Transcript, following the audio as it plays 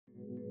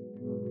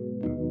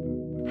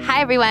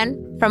Hi,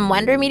 everyone. From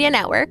Wonder Media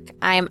Network,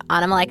 I'm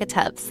Anna Malika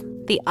Tubbs,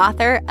 the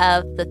author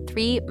of The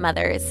Three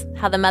Mothers,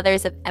 How the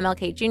Mothers of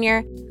MLK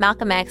Jr.,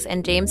 Malcolm X,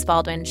 and James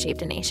Baldwin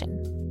Shaped a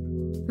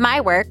Nation. My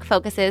work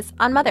focuses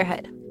on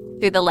motherhood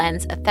through the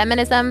lens of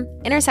feminism,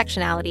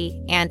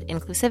 intersectionality, and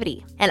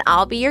inclusivity. And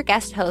I'll be your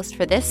guest host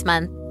for this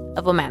month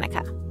of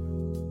Womanica.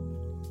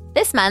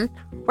 This month,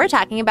 we're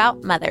talking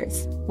about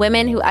mothers,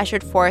 women who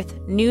ushered forth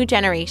new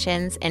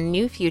generations and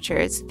new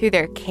futures through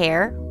their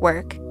care,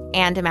 work,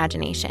 and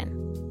imagination.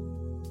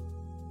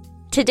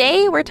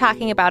 Today, we're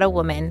talking about a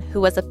woman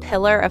who was a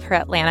pillar of her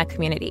Atlanta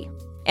community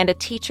and a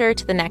teacher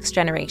to the next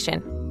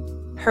generation.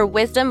 Her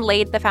wisdom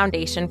laid the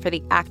foundation for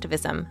the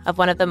activism of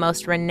one of the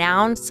most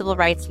renowned civil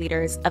rights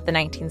leaders of the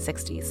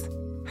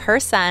 1960s, her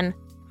son,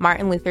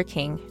 Martin Luther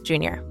King,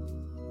 Jr.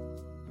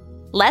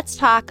 Let's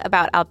talk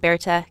about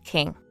Alberta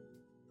King.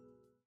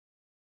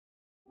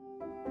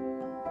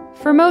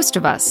 For most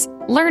of us,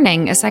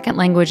 learning a second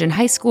language in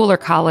high school or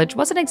college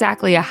wasn't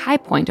exactly a high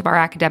point of our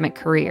academic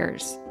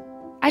careers.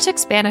 I took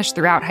Spanish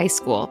throughout high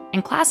school,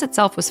 and class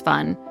itself was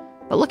fun,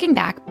 but looking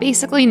back,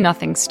 basically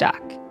nothing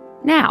stuck.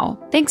 Now,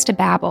 thanks to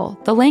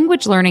Babbel, the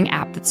language learning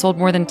app that sold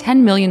more than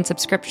 10 million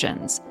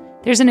subscriptions,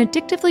 there's an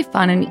addictively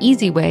fun and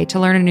easy way to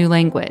learn a new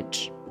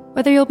language.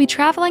 Whether you'll be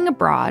traveling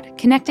abroad,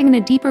 connecting in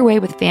a deeper way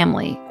with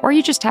family, or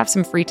you just have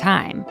some free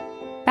time,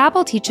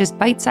 Babbel teaches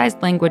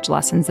bite-sized language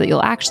lessons that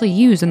you'll actually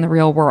use in the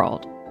real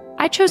world.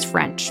 I chose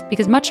French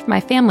because much of my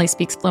family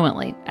speaks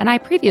fluently, and I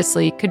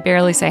previously could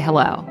barely say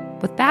hello.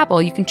 With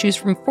Babbel, you can choose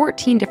from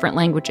 14 different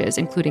languages,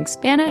 including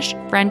Spanish,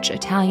 French,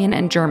 Italian,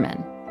 and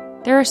German.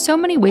 There are so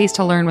many ways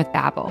to learn with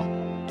Babbel.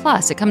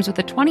 Plus, it comes with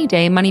a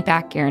 20-day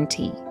money-back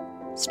guarantee.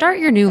 Start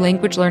your new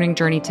language learning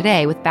journey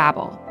today with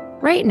Babbel.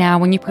 Right now,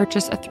 when you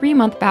purchase a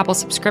 3-month Babbel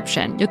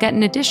subscription, you'll get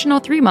an additional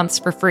 3 months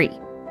for free.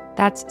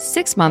 That's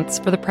 6 months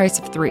for the price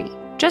of 3.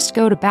 Just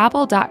go to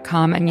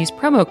Babbel.com and use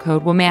promo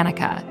code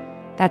Womanica.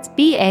 That's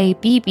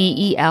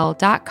BABBEL.com,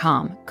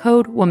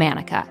 code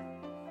Womanica.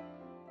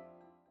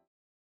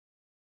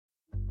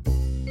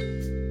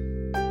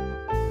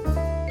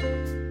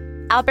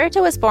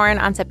 Alberta was born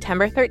on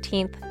September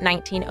 13,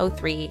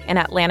 1903, in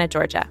Atlanta,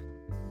 Georgia.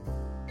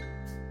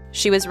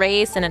 She was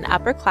raised in an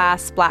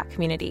upper-class Black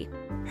community.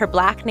 Her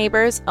Black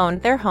neighbors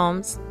owned their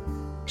homes,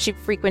 she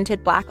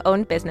frequented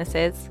Black-owned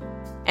businesses,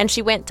 and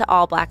she went to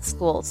all Black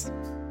schools.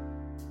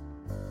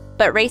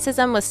 But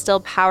racism was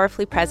still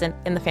powerfully present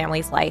in the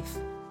family's life.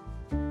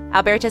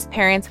 Alberta's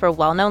parents were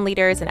well-known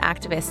leaders and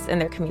activists in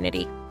their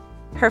community.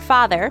 Her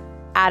father,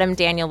 Adam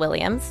Daniel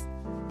Williams,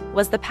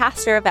 was the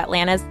pastor of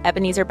Atlanta's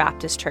Ebenezer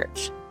Baptist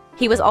Church.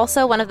 He was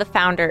also one of the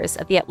founders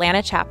of the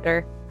Atlanta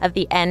chapter of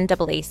the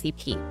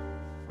NAACP.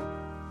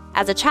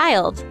 As a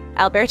child,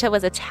 Alberta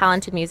was a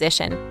talented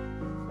musician.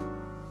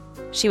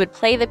 She would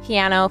play the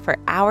piano for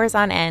hours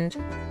on end,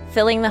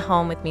 filling the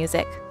home with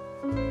music.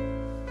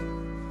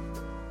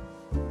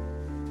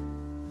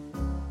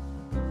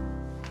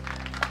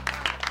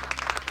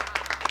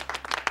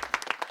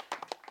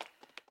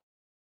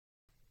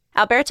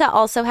 Alberta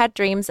also had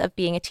dreams of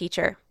being a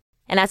teacher.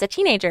 And as a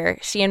teenager,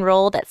 she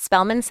enrolled at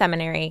Spelman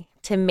Seminary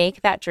to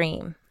make that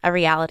dream a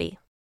reality.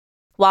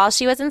 While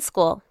she was in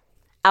school,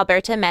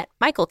 Alberta met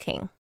Michael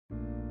King,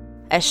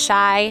 a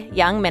shy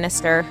young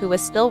minister who was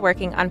still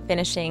working on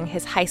finishing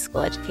his high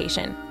school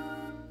education.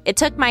 It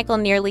took Michael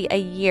nearly a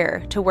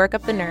year to work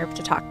up the nerve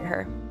to talk to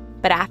her,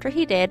 but after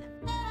he did,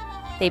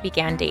 they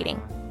began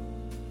dating.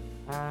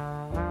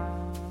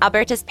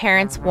 Alberta's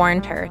parents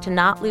warned her to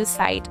not lose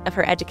sight of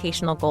her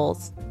educational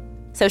goals.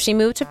 So she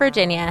moved to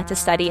Virginia to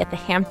study at the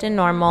Hampton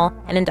Normal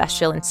and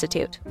Industrial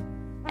Institute,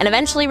 and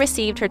eventually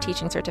received her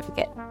teaching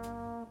certificate.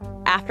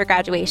 After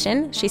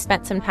graduation, she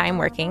spent some time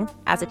working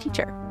as a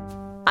teacher.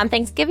 On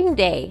Thanksgiving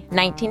Day,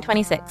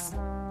 1926,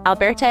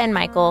 Alberta and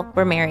Michael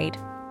were married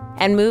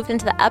and moved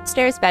into the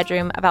upstairs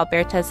bedroom of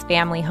Alberta's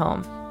family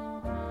home.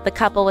 The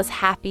couple was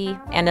happy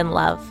and in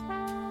love,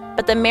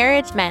 but the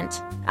marriage meant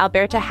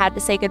Alberta had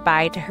to say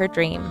goodbye to her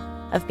dream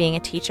of being a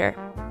teacher.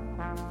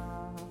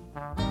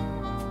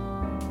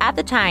 At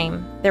the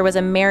time, there was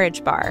a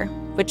marriage bar,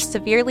 which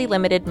severely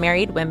limited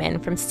married women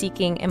from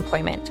seeking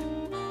employment.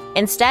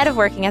 Instead of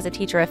working as a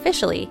teacher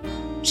officially,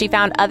 she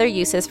found other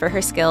uses for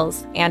her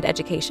skills and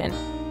education.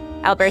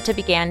 Alberta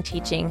began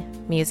teaching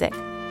music.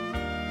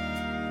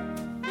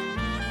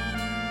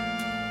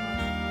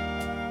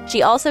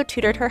 She also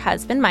tutored her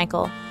husband,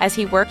 Michael, as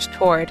he worked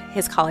toward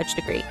his college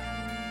degree.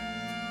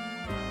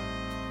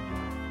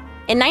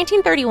 In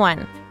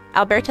 1931,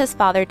 Alberta's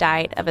father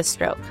died of a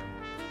stroke,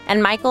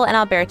 and Michael and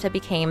Alberta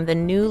became the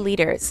new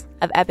leaders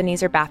of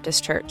Ebenezer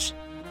Baptist Church.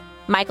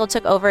 Michael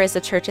took over as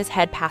the church's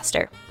head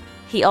pastor.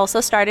 He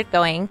also started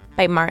going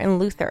by Martin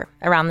Luther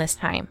around this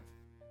time.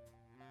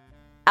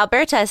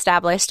 Alberta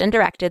established and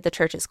directed the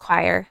church's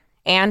choir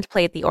and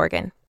played the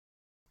organ.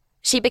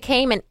 She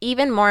became an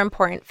even more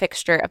important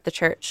fixture of the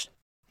church,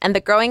 and the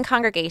growing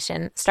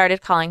congregation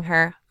started calling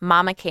her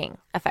Mama King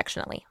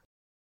affectionately.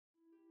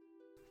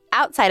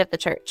 Outside of the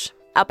church,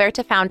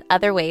 Alberta found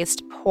other ways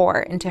to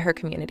pour into her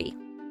community.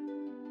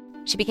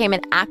 She became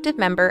an active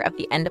member of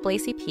the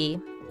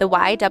NAACP the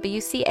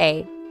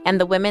YWCA, and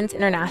the Women's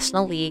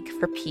International League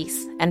for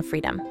Peace and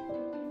Freedom.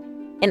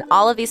 In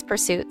all of these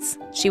pursuits,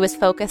 she was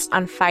focused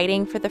on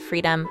fighting for the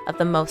freedom of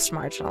the most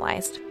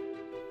marginalized.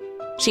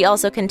 She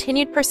also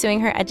continued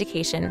pursuing her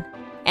education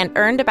and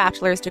earned a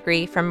bachelor's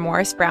degree from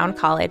Morris Brown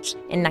College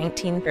in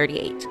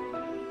 1938.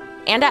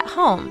 And at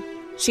home,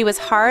 she was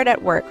hard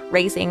at work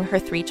raising her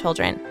 3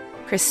 children,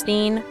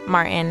 Christine,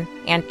 Martin,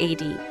 and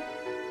A.D.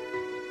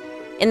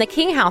 In the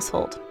King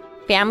household,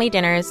 family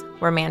dinners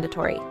were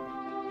mandatory.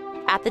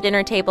 At the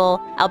dinner table,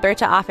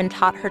 Alberta often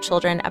taught her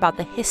children about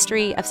the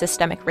history of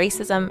systemic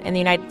racism in the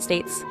United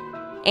States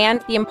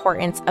and the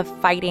importance of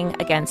fighting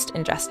against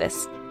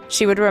injustice.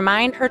 She would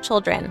remind her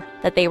children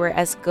that they were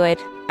as good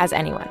as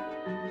anyone.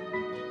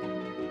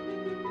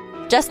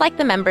 Just like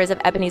the members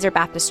of Ebenezer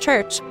Baptist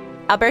Church,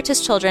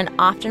 Alberta's children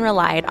often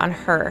relied on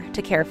her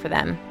to care for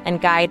them and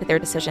guide their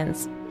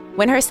decisions.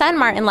 When her son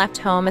Martin left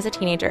home as a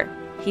teenager,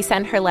 he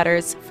sent her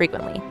letters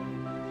frequently.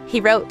 He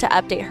wrote to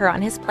update her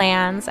on his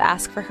plans,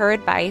 ask for her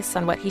advice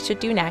on what he should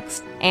do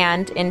next,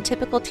 and, in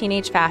typical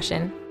teenage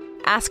fashion,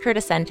 ask her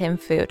to send him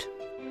food.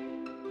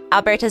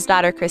 Alberta's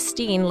daughter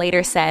Christine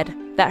later said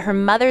that her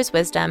mother's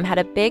wisdom had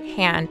a big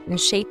hand in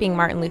shaping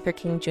Martin Luther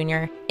King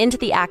Jr. into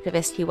the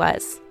activist he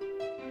was.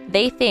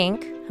 They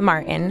think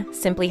Martin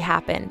simply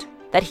happened,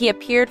 that he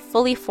appeared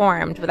fully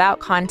formed without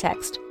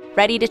context,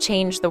 ready to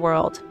change the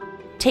world.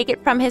 Take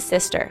it from his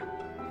sister.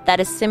 That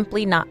is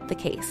simply not the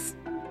case.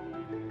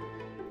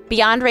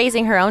 Beyond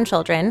raising her own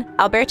children,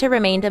 Alberta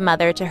remained a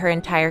mother to her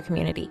entire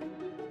community,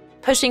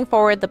 pushing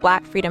forward the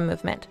Black freedom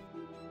movement.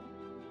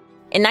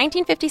 In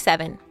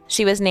 1957,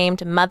 she was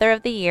named Mother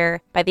of the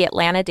Year by the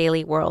Atlanta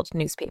Daily World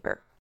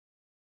newspaper.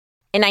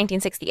 In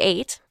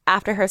 1968,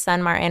 after her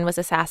son Martin was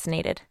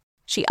assassinated,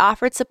 she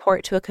offered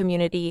support to a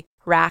community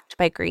racked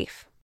by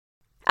grief.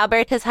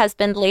 Alberta's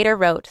husband later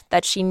wrote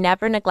that she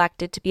never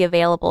neglected to be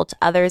available to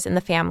others in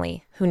the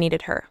family who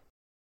needed her.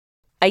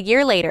 A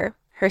year later,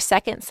 her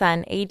second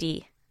son,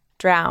 A.D.,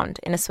 drowned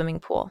in a swimming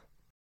pool.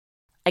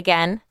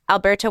 Again,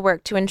 Alberta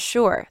worked to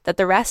ensure that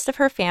the rest of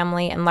her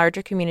family and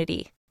larger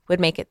community would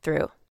make it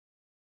through.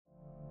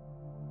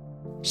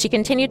 She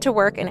continued to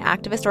work in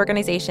activist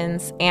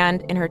organizations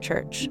and in her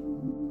church.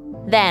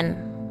 Then,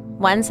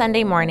 one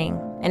Sunday morning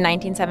in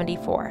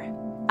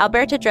 1974,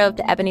 Alberta drove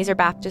to Ebenezer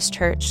Baptist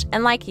Church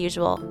and, like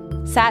usual,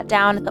 sat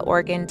down at the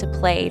organ to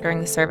play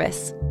during the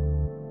service.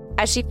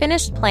 As she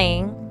finished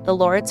playing the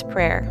Lord's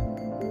Prayer,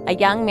 a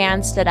young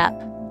man stood up,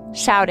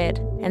 shouted,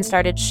 and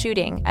started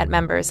shooting at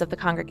members of the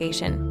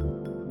congregation.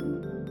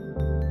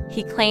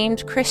 He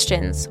claimed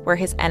Christians were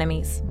his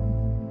enemies.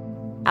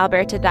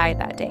 Alberta died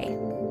that day,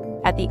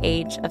 at the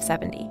age of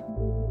 70.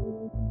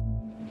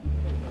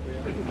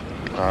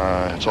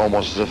 It's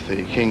almost as if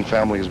the King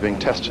family is being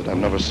tested. I've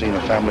never seen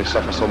a family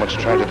suffer so much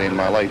tragedy in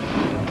my life.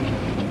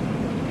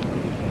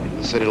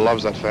 The city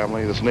loves that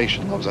family. This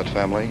nation loves that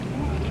family.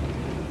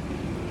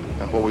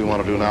 And what we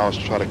want to do now is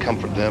to try to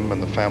comfort them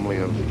and the family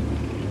of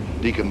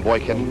Deacon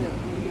Boykin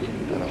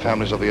and the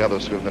families of the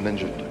others who have been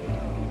injured.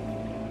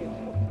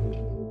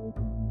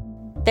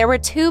 There were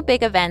 2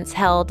 big events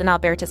held in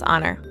Alberta's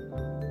honor,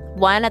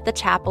 one at the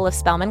chapel of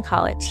Spelman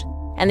College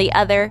and the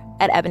other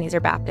at Ebenezer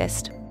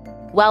Baptist.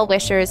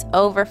 Well-wishers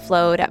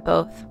overflowed at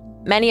both,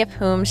 many of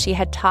whom she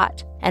had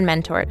taught and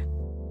mentored.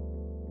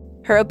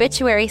 Her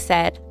obituary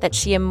said that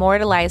she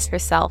immortalized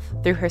herself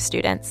through her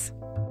students.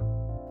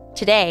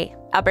 Today,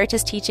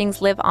 Alberta's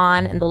teachings live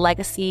on in the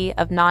legacy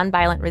of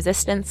nonviolent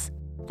resistance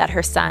that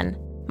her son,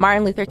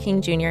 Martin Luther King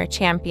Jr.,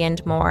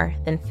 championed more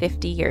than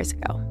 50 years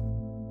ago.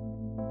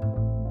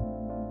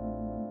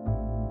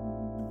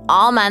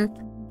 All month,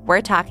 we're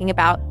talking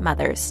about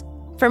mothers.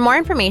 For more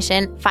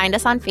information, find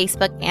us on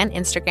Facebook and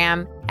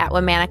Instagram at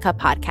Womanica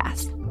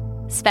Podcast.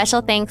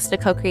 Special thanks to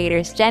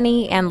co-creators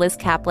Jenny and Liz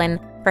Kaplan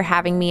for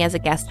having me as a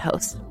guest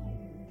host.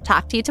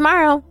 Talk to you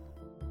tomorrow.